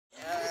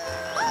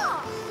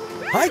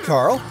Hi,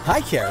 Carl. Hi,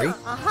 Carrie.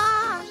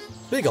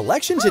 Big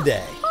election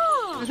today.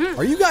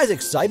 Are you guys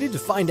excited to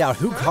find out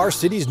who Car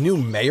City's new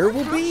mayor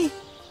will be?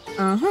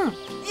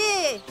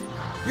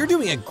 You're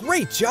doing a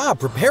great job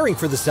preparing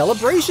for the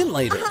celebration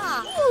later.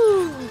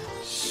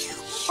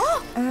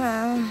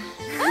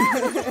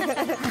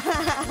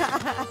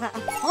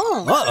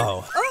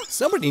 Uh-oh.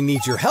 Somebody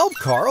needs your help,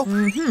 Carl.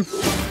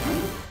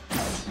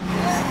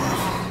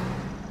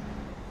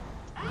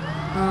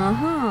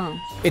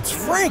 It's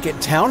Frank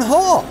at Town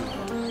Hall.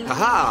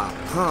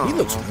 He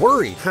looks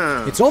worried.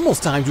 It's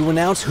almost time to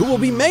announce who will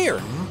be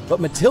mayor, but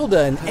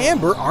Mathilda and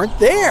Amber aren't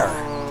there.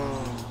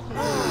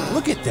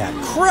 Look at that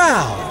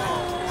crowd.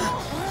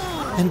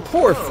 And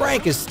poor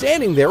Frank is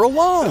standing there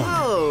alone.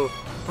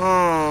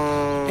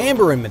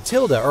 Amber and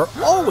Mathilda are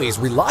always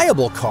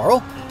reliable,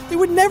 Carl. They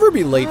would never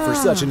be late for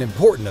such an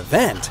important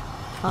event.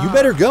 You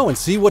better go and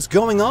see what's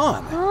going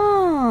on.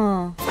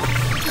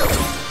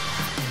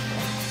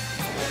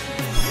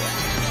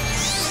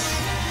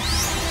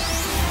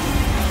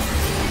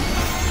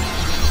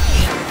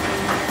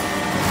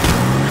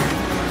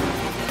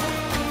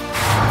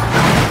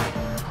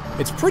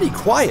 It's pretty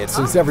quiet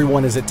since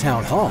everyone is at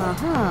Town Hall.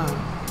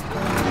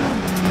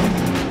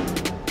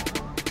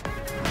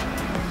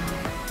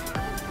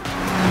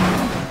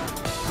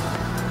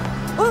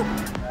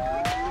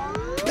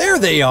 There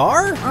they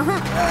are!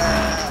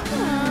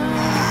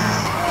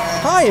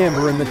 Hi,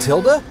 Amber and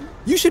Mathilda.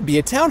 You should be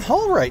at Town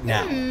Hall right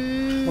now.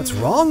 What's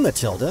wrong,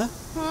 Mathilda?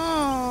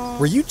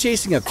 Were you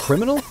chasing a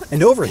criminal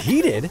and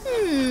overheated?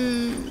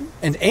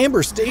 And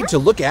Amber stayed to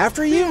look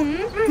after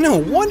you? No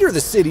wonder the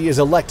city is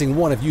electing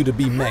one of you to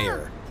be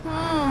mayor.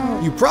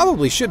 You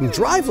probably shouldn't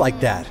drive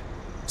like that.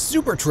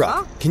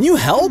 Supertruck, can you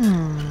help?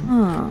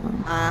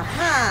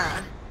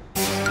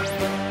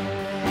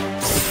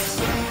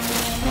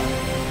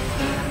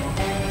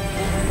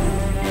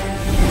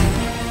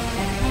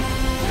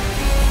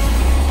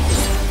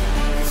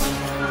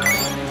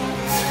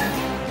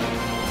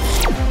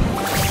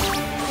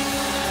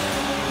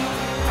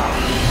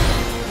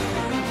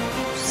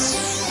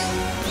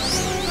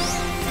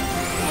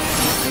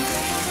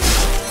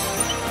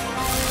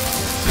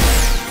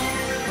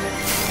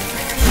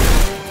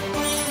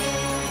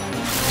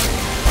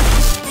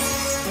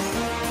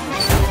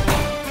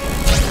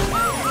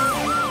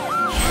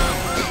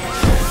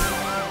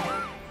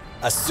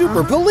 A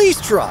super police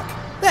truck!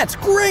 That's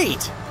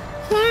great!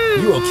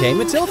 You okay,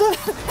 Mathilda?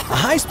 A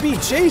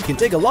high-speed chase can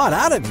take a lot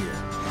out of you.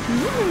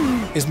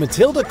 Is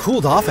Mathilda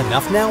cooled off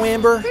enough now,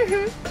 Amber?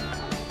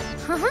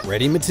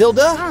 Ready,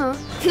 Mathilda?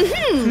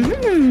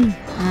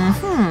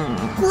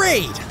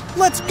 Great!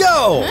 Let's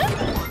go!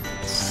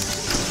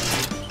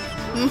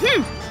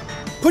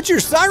 Put your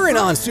siren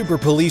on, super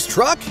police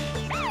truck!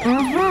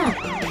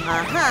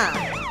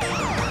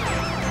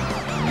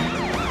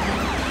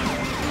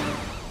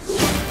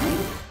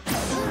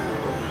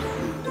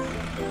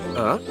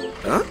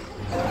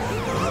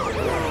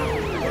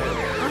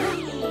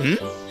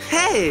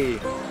 Hey!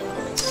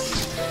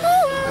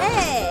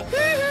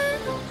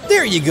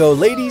 There you go,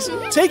 ladies.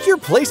 Take your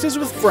places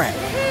with Frank.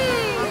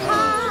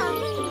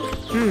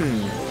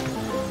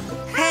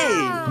 Hey!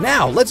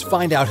 Now, let's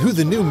find out who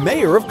the new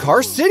mayor of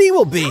Car City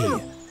will be.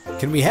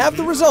 Can we have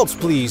the results,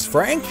 please,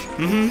 Frank?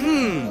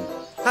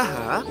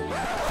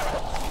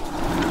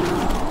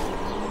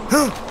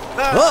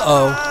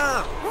 Uh-oh.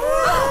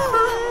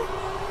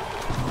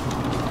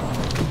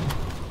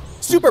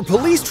 Super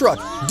police truck,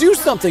 do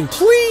something,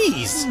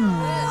 please!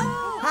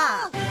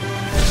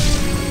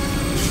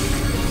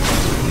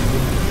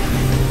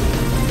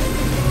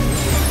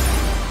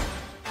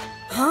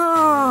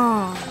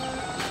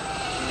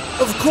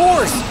 Of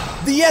course!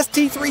 The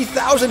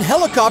ST-3000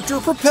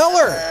 helicopter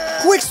propeller!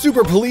 Quick,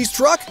 super police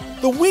truck!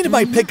 The wind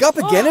might pick up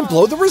again and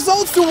blow the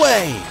results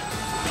away!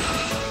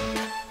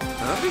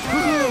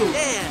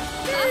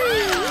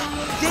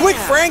 Quick,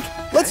 Frank!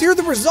 Let's hear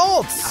the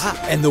results!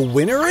 And the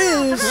winner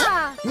is...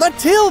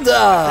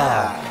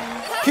 Mathilda!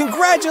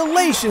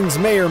 Congratulations,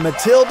 Mayor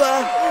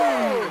Mathilda!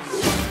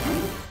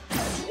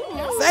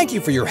 Thank you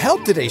for your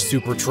help today,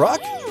 Supertruck!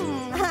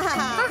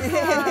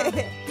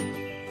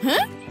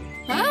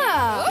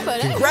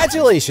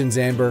 Congratulations,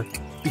 Amber!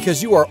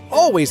 Because you are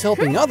always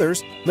helping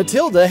others,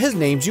 Mathilda has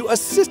named you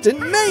Assistant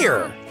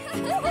Mayor!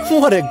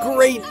 What a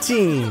great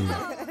team!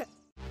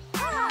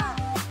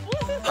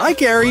 Hi,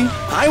 Carrie!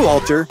 Hi,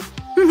 Walter!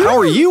 How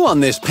are you on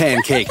this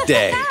pancake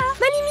day?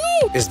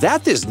 Is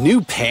that this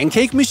new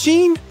pancake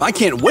machine? I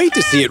can't wait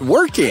to see it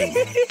working!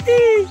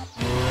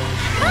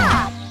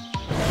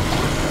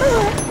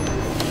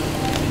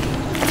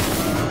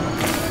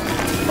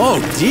 Oh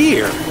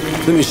dear!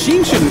 The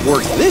machine shouldn't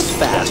work this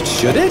fast,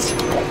 should it?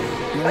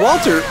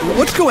 Walter,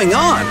 what's going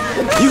on?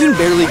 You can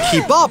barely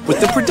keep up with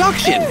the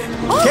production!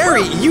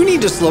 Carrie, you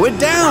need to slow it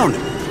down!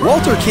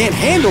 Walter can't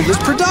handle this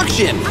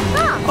production!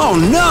 Oh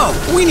no!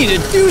 We need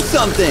to do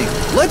something!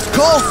 Let's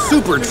call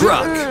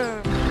Supertruck!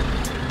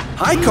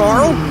 Hi,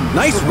 Carl!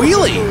 Nice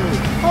wheelie!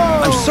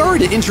 I'm sorry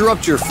to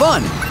interrupt your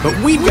fun, but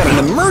we've got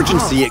an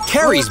emergency at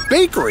Carrie's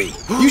Bakery!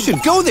 You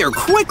should go there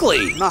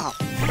quickly!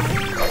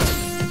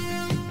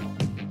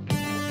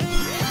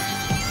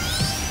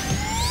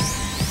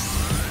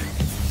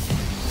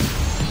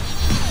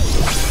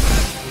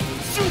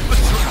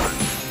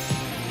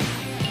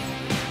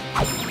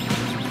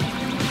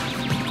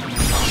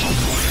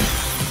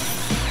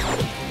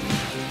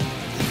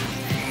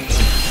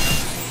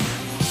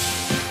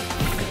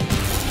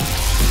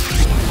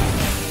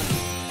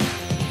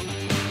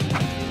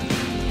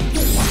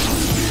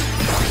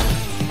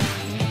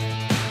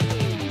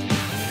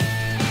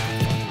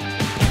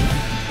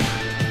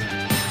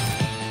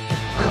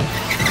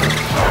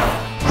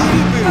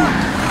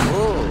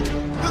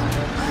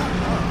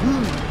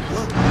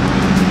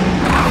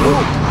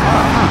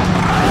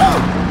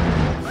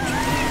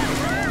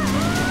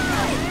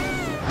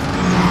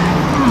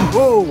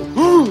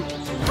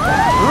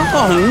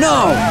 Oh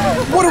no!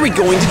 What are we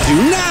going to do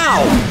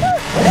now?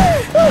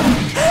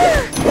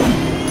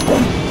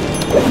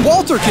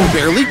 Walter can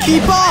barely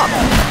keep up!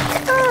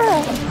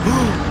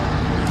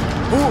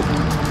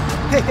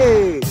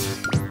 Hey!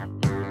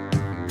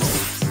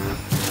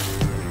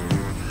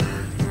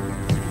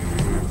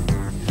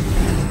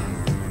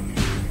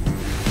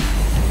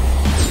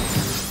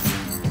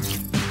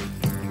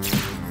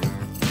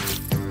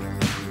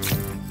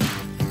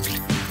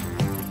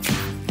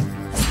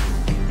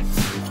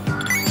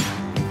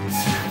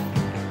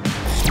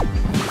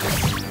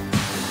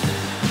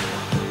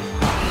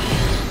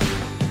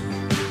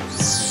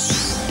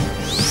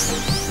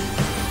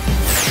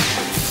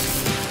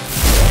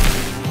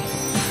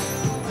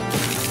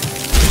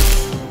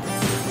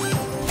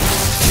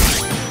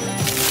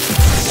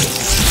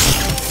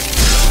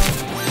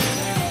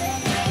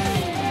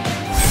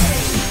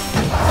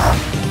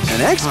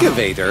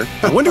 Excavator?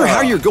 I wonder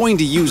how you're going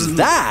to use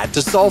that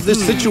to solve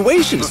this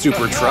situation,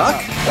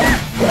 Supertruck.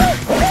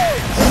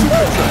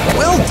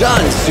 Well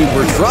done,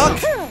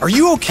 Supertruck. Are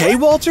you okay,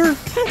 Walter?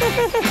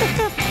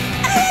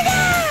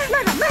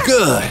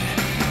 Good.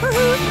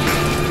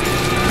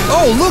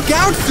 Oh, look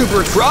out,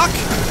 Supertruck!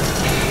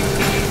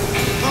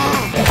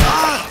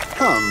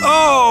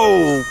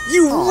 Oh,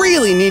 you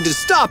really need to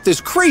stop this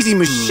crazy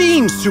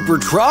machine,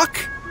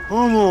 Supertruck.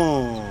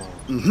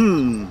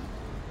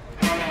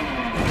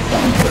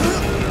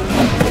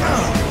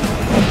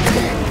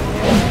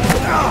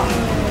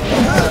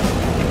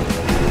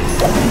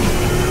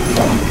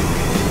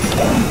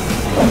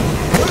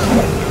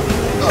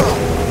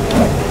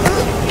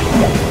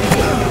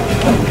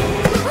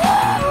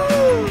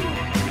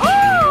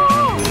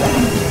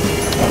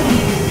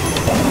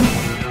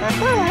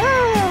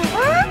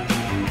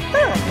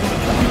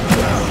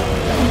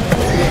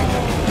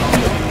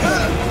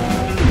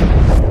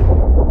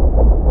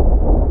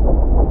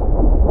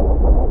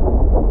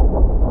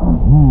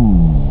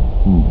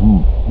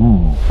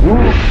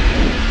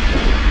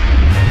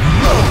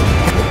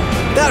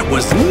 That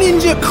was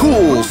ninja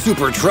cool,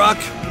 Supertruck!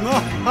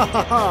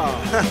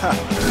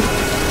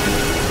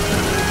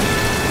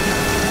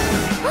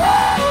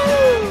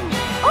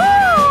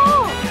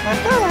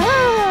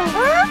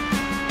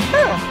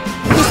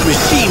 This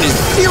machine is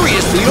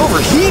seriously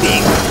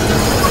overheating!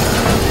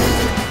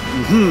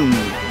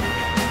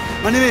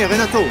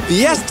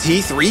 The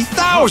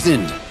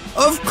ST-3000!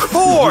 Of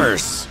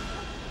course!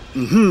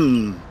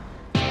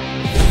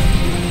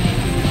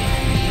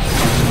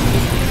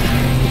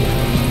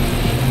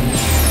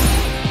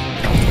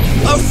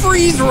 A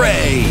freeze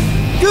ray!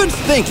 Good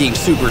thinking,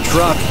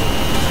 Supertruck!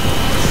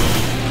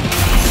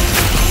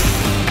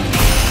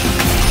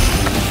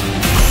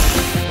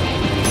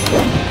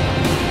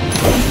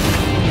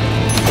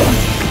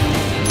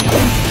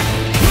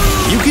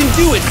 You can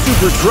do it,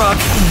 Supertruck!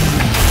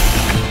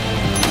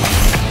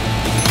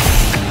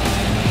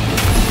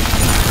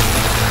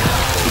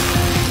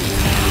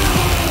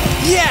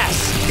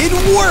 Yes! It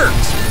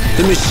worked!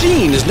 The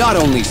machine is not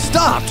only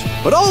stopped,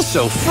 but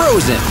also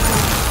frozen.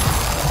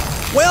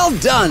 Well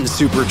done,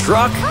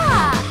 Supertruck!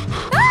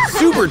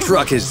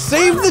 Supertruck has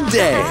saved the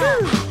day!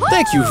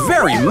 Thank you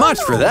very much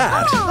for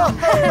that!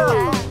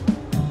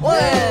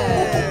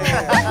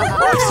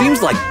 It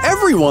seems like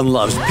everyone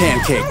loves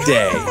Pancake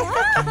Day!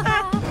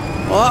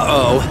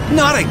 Uh-oh,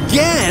 not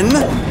again!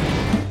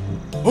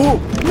 Oh,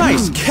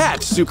 nice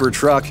catch,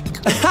 Supertruck!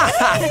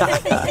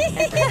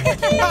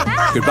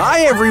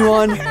 Goodbye,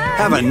 everyone!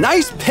 Have a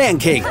nice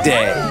Pancake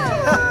Day!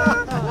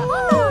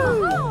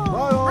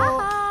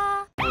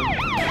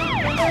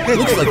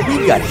 Looks like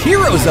we've got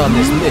heroes on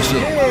this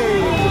mission!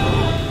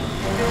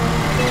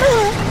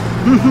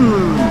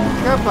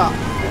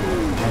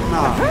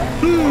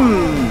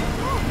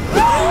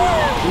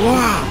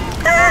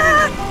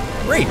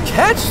 Great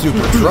catch,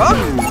 Supertruck!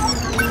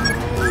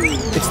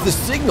 It's the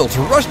signal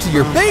to rush to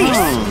your base!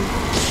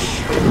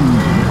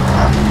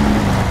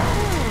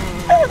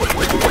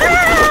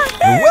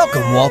 You're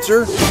welcome,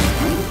 Walter!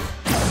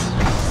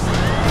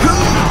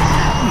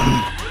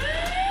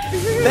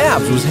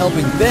 Babs was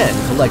helping Ben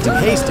collecting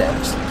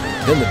haystacks.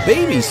 Then the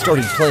babies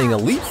started playing a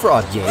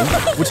leapfrog game,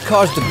 which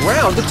caused the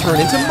ground to turn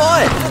into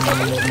mud.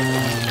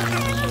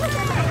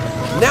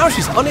 Now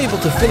she's unable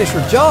to finish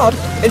her job,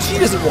 and she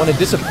doesn't want to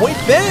disappoint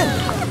Ben.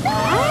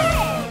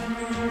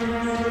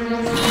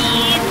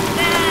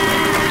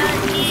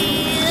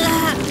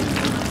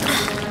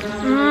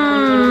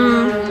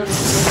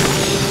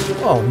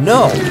 Oh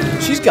no,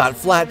 she's got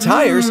flat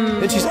tires,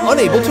 and she's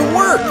unable to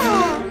work.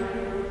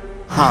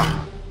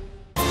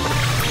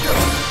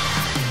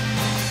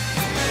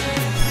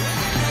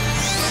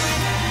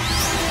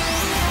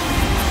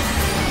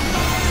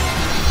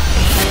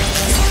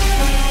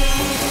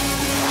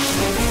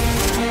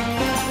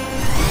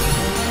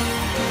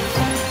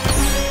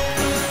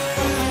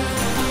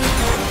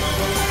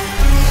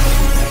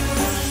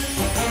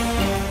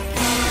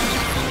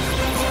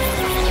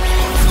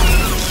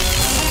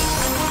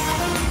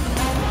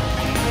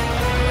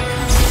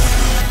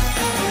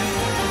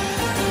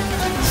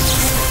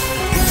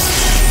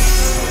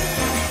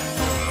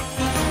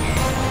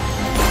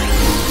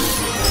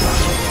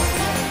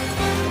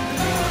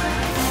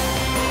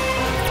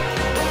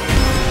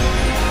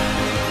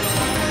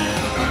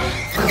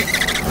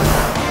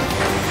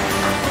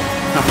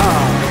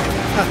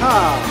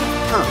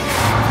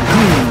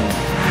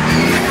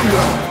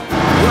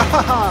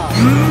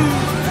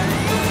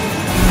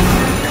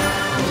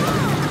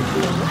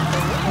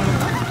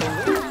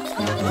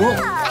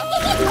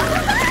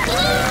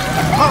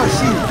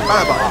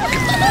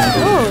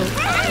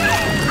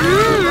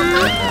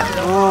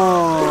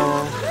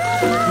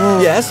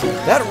 Yes,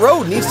 that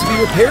road needs to be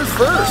repaired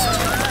first.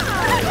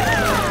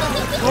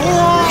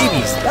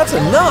 Babies, that's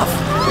enough.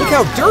 Look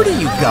how dirty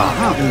you got.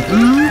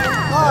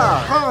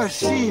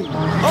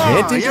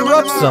 Can't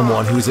interrupt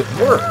someone who's at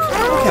work.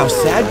 Look how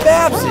sad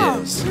Babs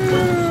is.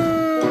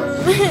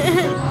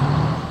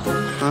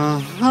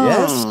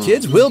 Yes,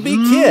 kids will be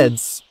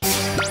kids.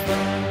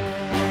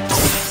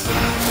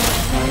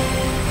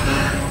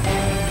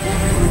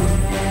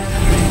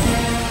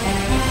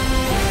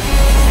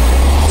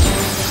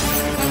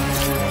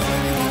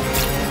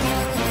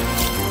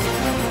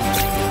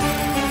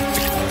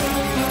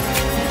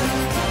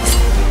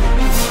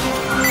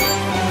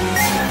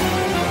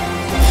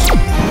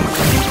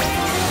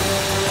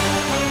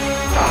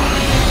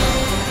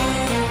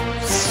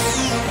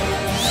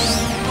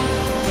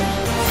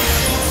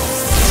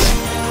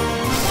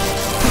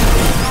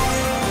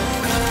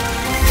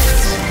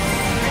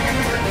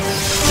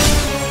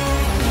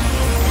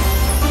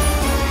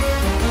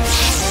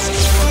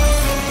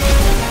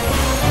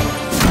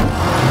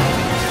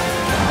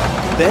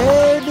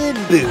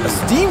 A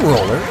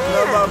steamroller?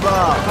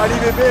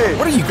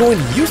 What are you going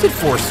to use it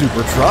for,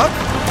 Supertruck?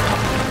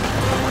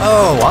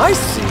 Oh, I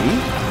see.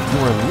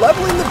 You're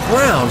leveling the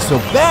ground so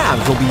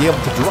Babs will be able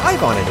to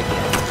drive on it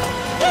again.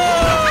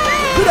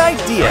 Good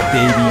idea,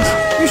 babies.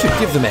 You should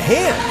give them a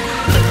hand.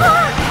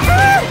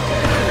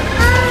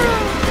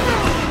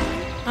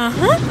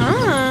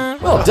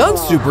 Well done,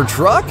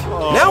 Supertruck.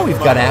 Now we've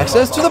got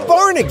access to the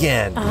barn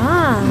again.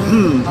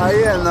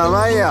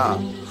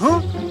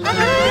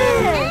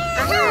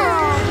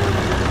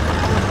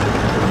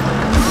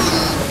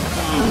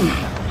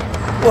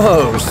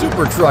 Whoa,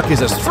 Supertruck is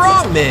a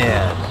strong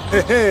man.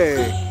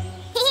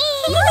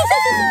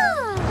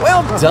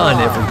 Well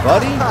done,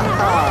 everybody.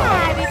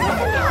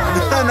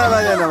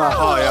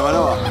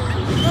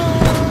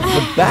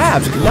 The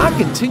Babs cannot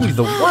continue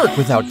the work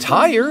without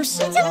tires.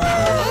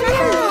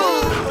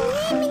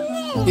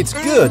 It's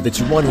good that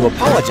you want to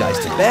apologize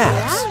to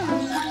Babs.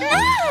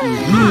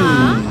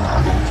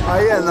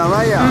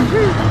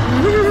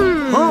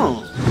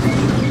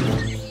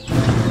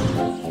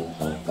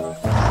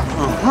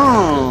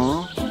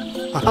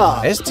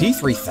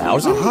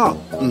 ST3000?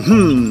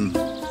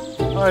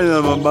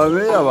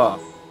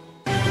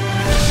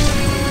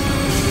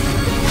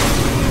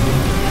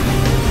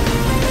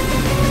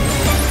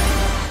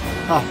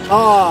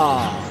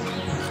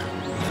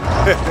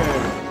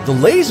 The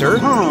laser?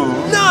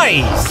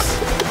 Nice!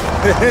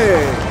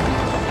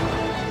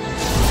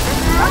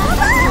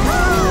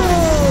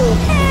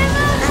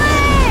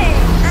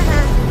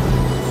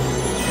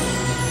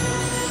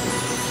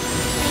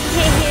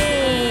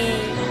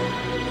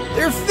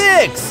 They're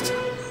fixed!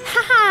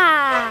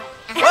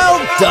 Well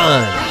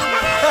done!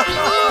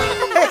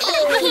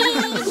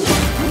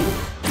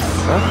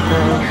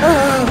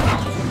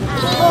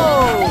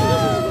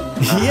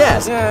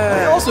 Yes,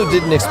 I also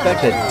didn't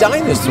expect a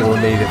dinosaur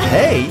made of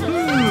hay.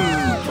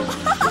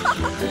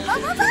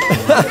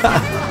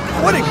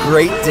 What a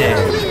great day!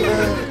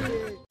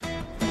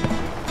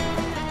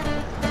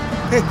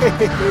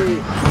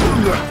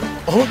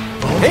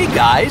 Hey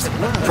guys,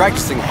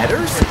 practicing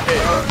headers?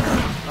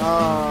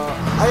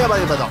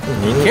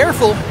 Be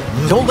careful,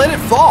 don't let it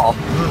fall.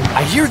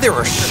 I hear there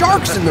are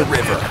sharks in the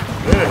river.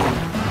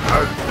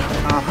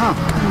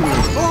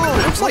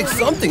 Looks like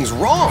something's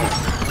wrong.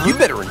 You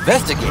better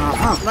investigate.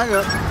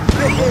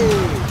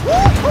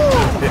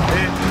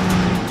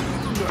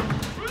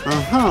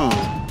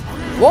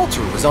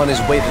 Walter was on his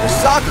way to the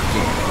soccer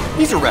game.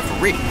 He's a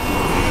referee.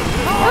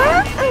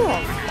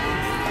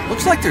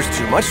 Looks like there's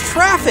too much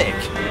traffic.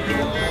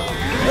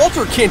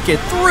 Walter can't get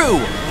through.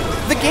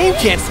 The game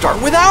can't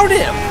start without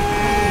him.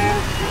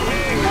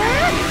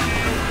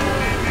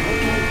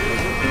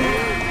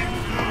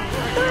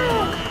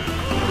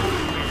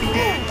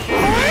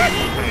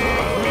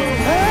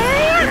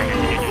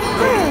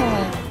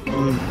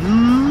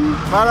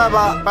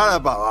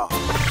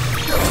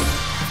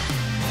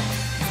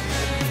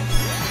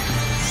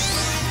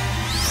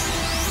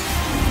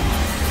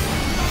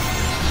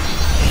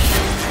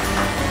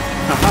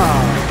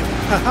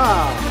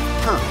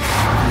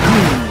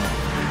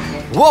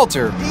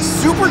 Walter,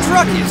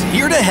 Supertruck is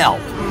here to help.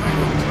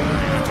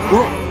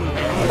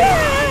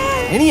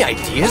 Any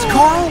ideas,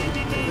 Carl?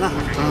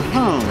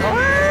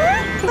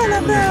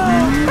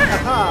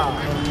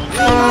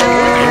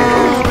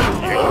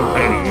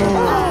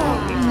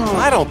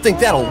 I don't think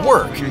that'll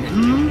work.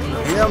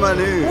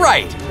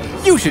 Right,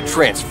 you should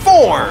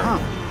transform.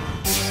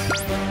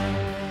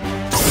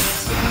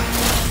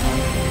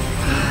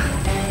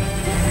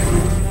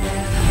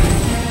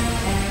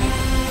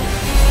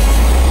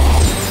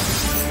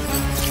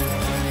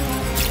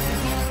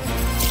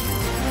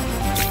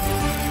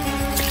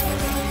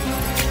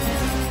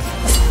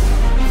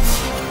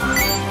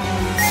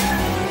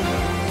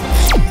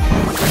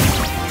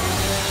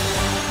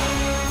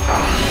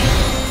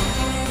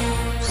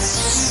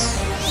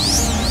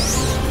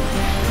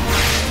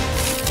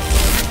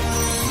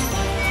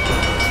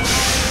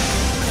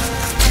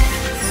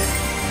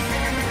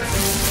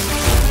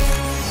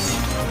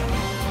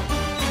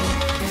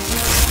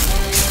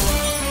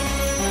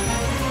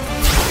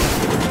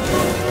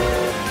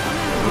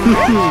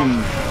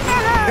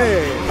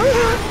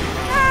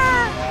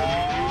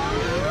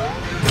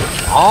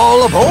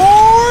 All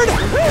aboard!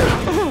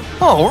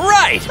 All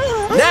right!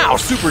 Now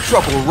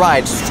Supertruck will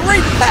ride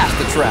straight past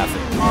the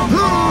traffic.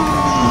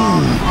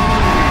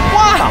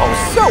 Wow,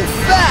 so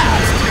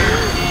fast!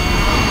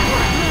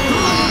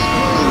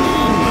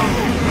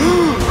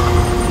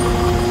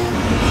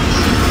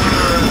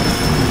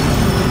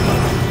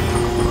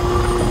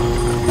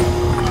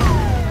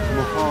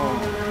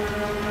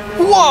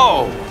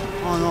 Whoa!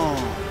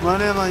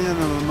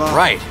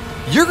 Right,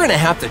 you're gonna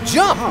have to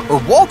jump or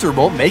Walter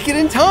won't make it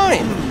in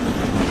time.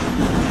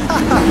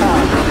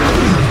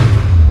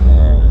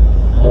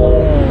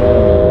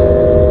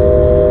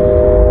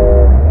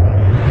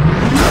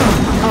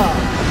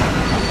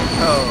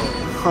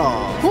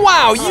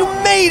 Wow, you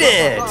made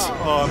it!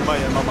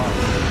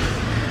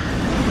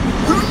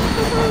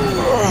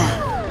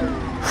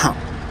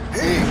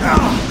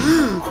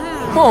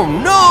 Oh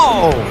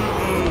no!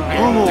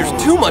 There's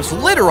too much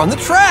litter on the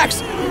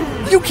tracks!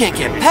 You can't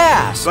get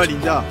past!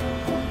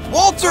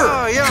 Walter,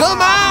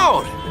 come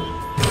out!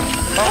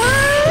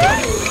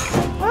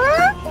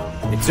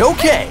 It's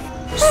okay.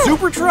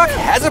 Supertruck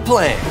has a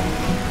plan.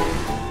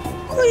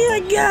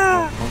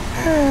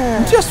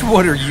 Just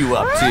what are you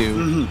up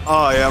to?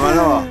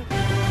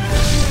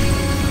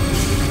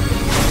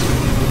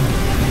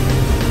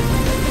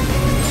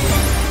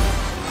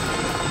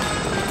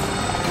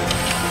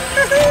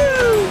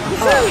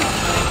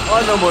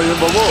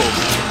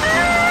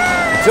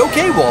 It's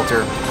okay, Walter.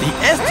 The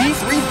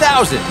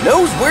ST3000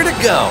 knows where to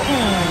go.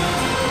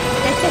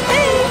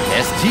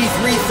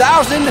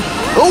 ST3000,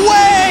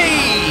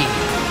 away!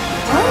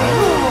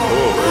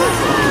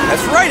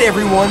 That's right,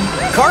 everyone.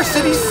 Car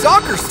City's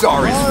soccer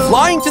star is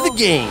flying to the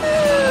game.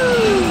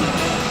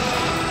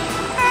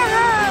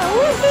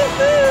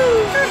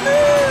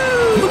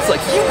 Looks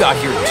like you got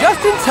here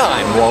just in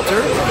time,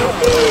 Walter.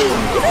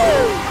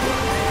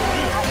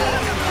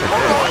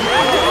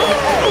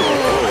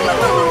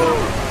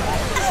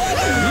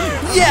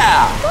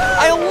 Yeah,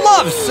 I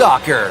love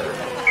soccer.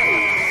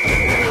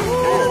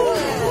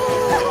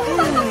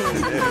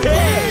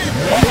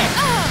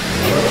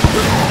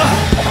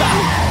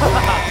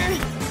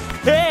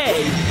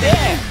 Hey,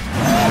 hey,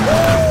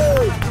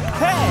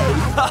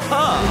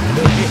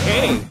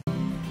 hey!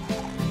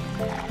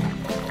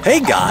 Hey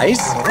guys,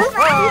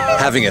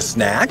 having a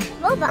snack?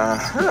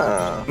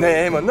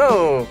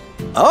 No.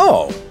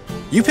 Oh,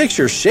 you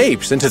picture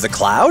shapes into the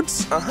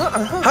clouds?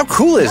 How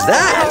cool is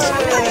that?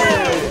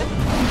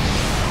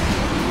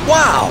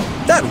 Wow,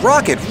 that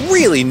rocket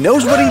really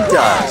knows what he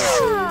does.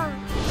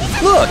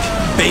 Look,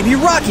 baby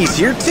Rocky's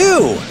here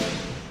too.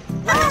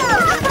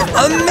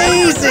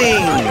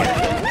 Amazing!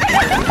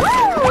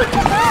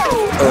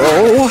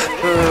 Oh,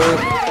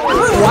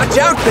 watch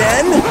out,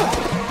 Ben!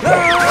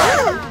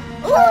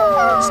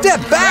 Step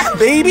back,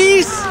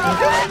 babies!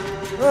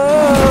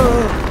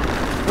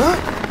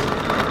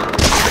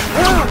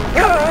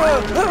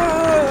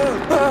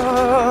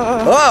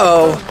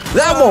 Uh-oh,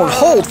 that won't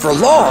hold for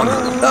long.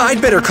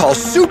 I'd better call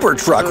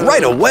Supertruck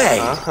right away.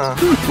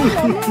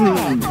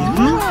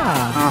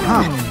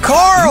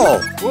 Carl!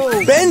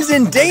 Ben's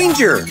in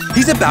danger!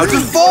 He's about to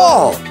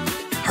fall!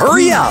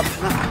 Hurry up!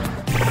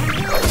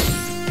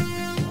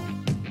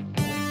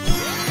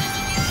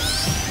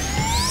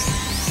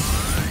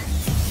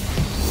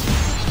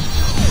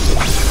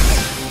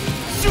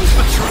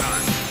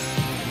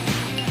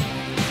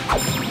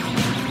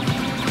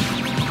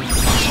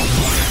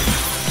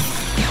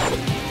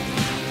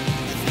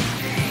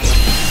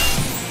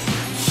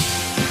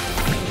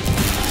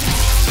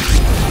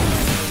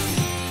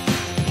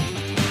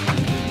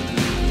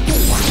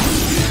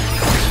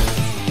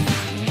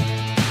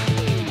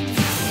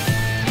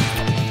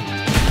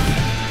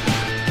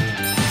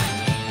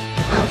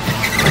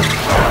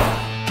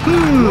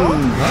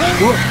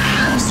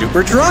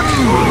 Supertruck?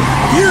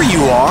 Here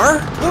you are!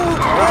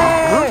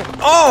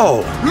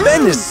 Oh,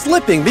 Ben is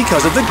slipping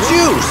because of the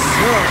juice!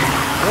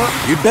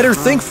 You'd better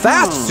think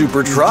fast,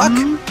 Supertruck!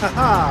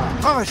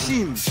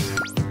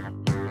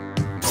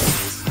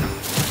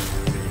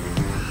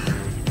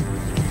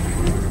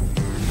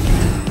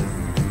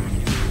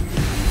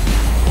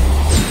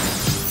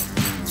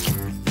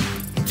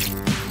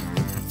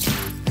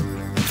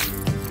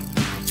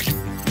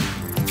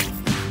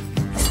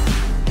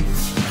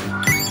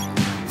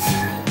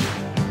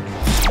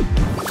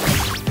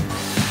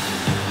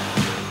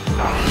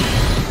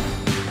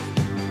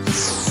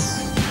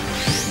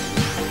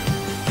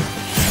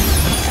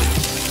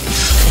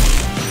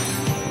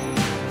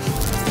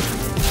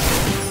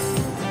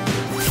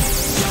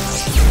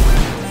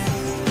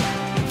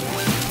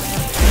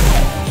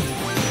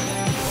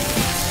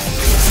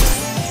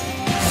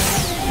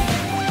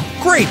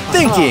 Great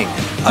thinking!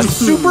 A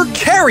super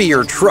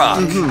carrier truck!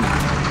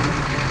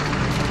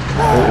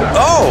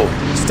 Oh,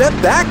 step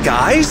back,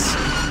 guys!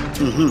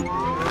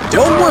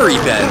 Don't worry,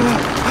 Ben.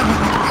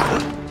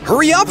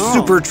 Hurry up,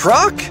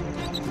 Supertruck!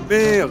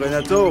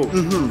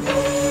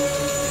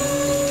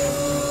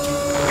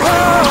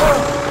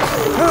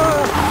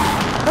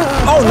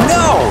 Oh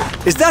no!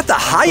 Is that the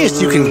highest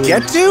you can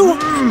get to?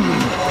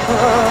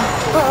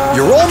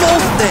 You're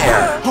almost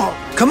there.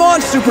 Come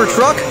on,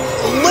 Supertruck.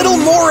 A little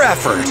more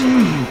effort.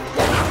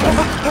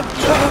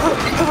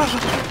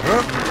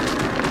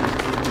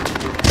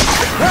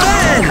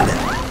 Bend!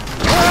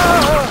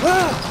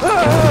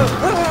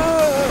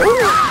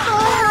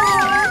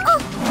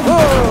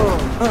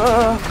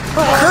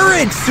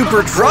 Courage,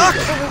 Supertruck!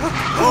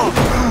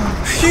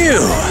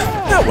 Phew,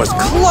 that was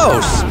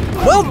close.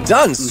 Well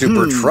done,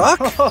 Supertruck.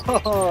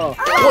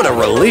 What a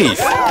relief,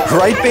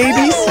 right,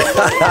 babies?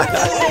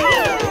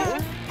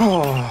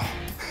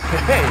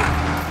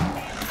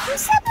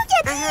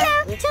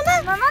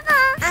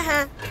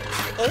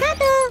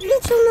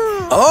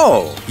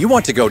 Oh, you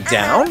want to go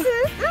down?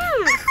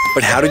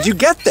 But how did you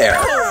get there?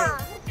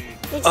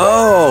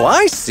 Oh,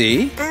 I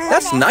see.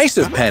 That's nice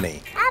of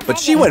Penny. But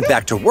she went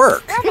back to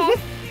work.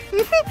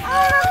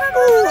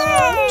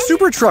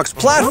 Supertruck's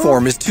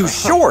platform is too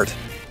short.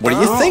 What do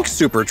you think,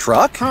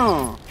 Supertruck?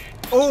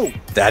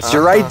 That's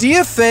your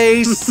idea,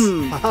 Face.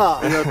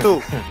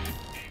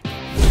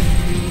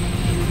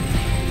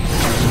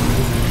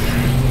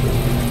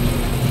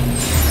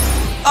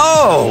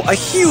 Oh, a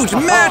huge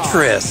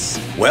mattress.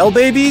 Well,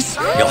 babies,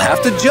 you'll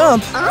have to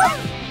jump.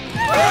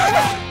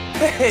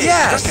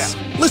 Yes!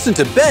 Listen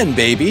to Ben,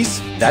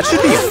 babies. That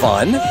should be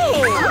fun.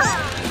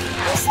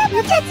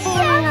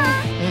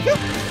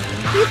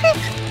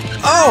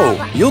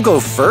 Oh, you'll go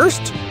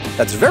first?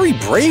 That's very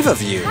brave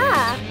of you.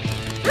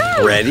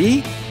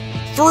 Ready?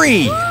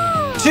 3,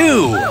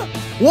 2,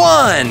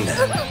 1.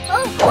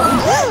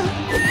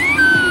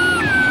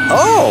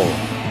 Oh,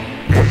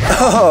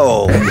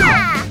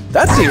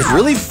 that seems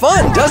really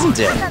fun, doesn't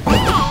it?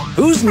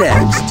 Who's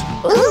next?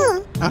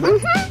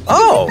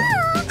 Oh,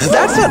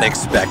 that's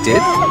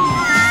unexpected.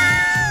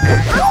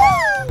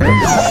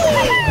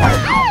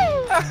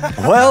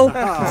 Well,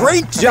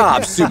 great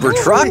job,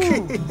 Supertruck.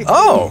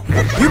 Oh,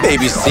 you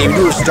babies seem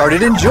to have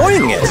started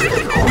enjoying it.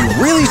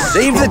 You really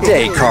saved the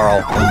day,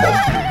 Carl.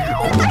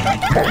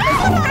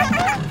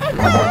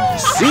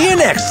 See you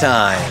next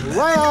time.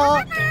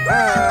 Whoa!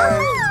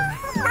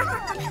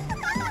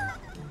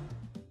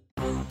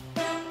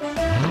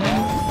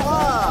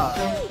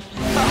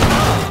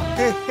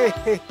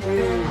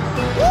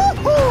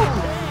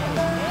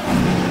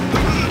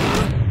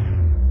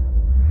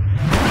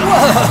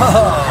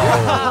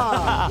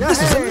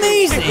 This is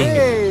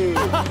amazing!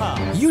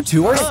 You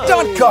two are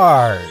stunt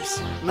cars!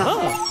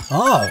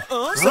 Oh,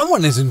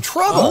 someone is in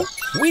trouble!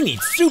 We need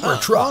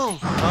Supertruck!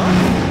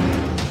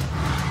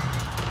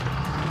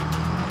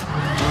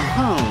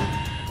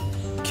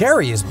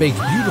 Carrie has baked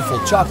beautiful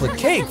chocolate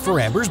cake for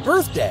Amber's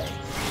birthday.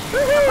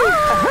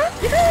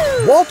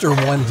 Walter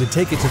wanted to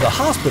take it to the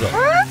hospital.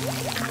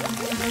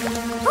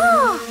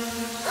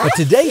 But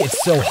today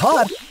it's so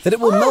hot that it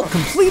will melt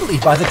completely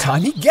by the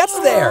time he gets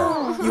there.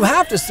 You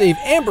have to save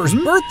Amber's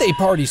birthday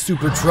party,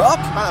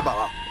 Supertruck.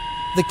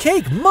 The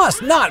cake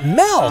must not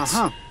melt.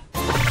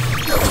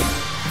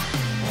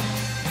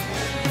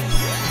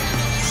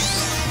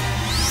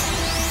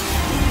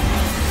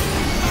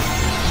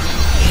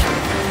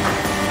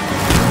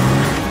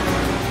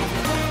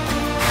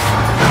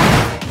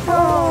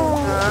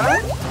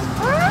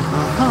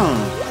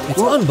 It's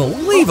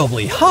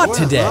unbelievably hot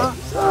today.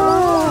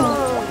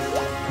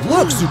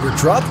 Look,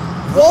 Supertruck,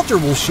 Walter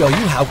will show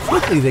you how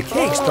quickly the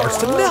cake starts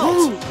to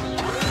melt.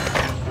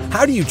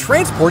 How do you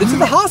transport it to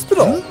the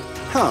hospital?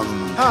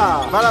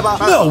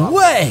 No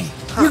way!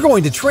 You're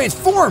going to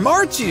transform,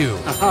 aren't you?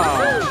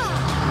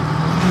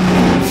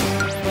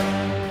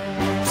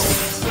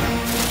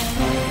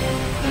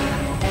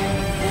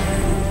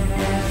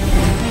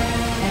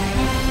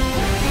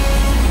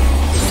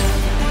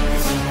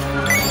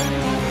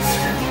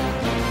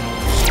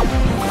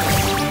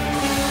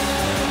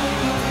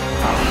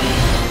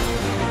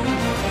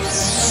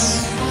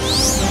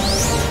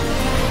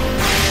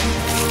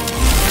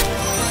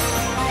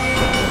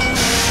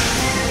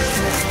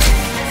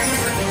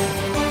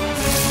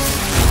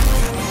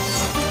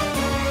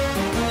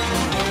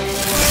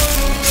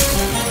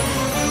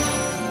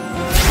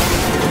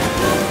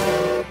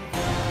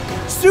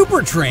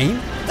 Super train?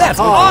 That's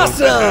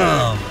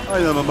awesome!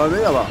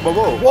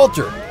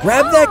 Walter,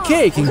 grab that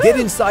cake and get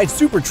inside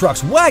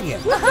Supertruck's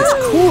wagon. It's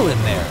cool in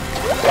there.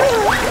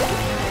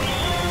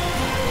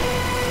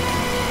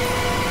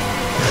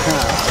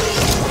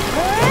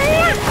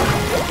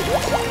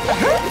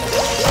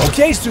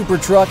 Okay,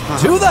 Supertruck,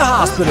 to the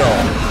hospital.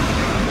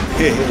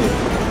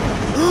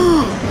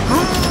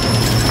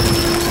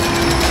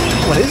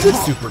 What is it,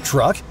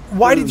 Supertruck?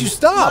 Why did you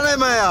stop?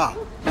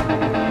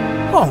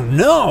 Oh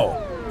no!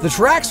 The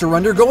tracks are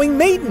undergoing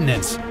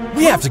maintenance.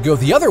 We have to go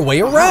the other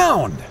way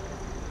around.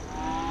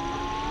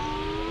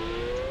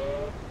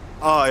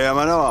 Oh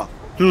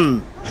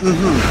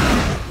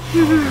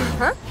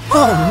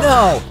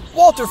no!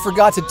 Walter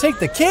forgot to take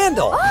the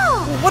candle.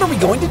 What are we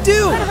going to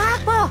do?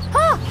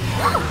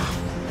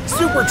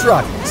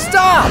 Supertruck,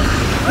 stop!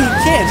 He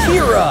can't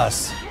hear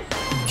us.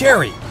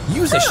 Carrie,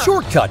 use a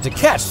shortcut to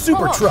catch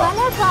Supertruck.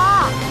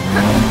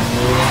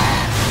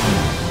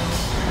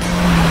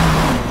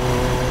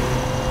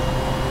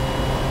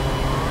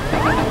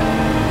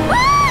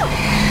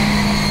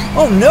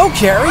 Oh no,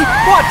 Carrie!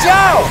 Watch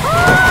out!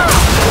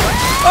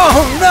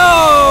 Oh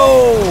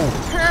no!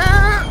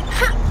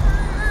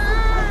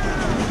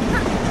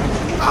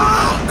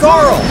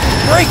 Carl,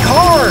 brake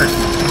hard!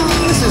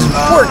 This isn't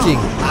working.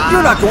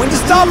 You're not going to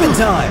stop in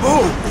time.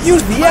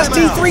 Use the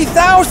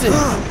ST3000.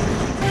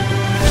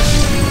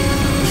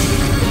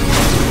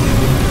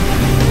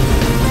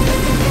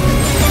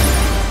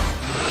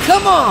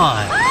 Come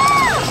on!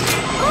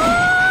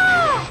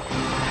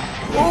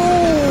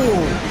 Oh!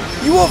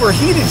 You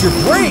overheated your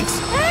brakes!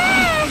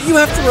 You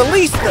have to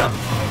release them!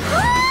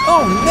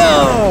 Oh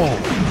no!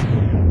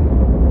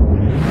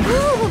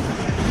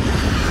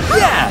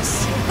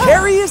 Yes!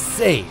 Carrie is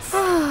safe!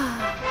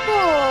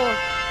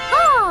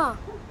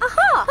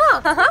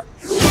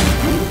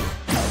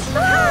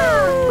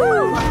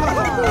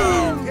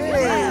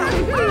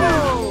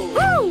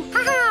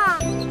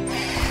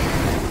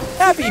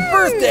 Happy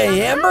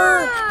birthday,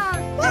 Amber!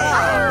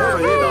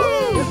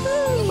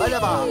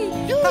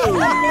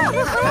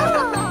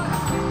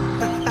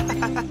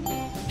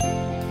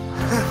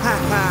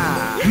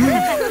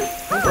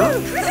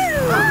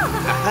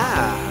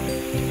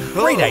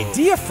 Great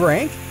idea,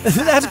 Frank.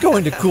 That's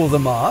going to cool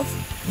them off.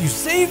 You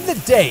saved the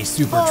day,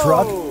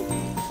 Supertruck.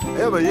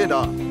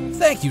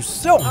 Thank you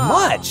so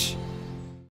much.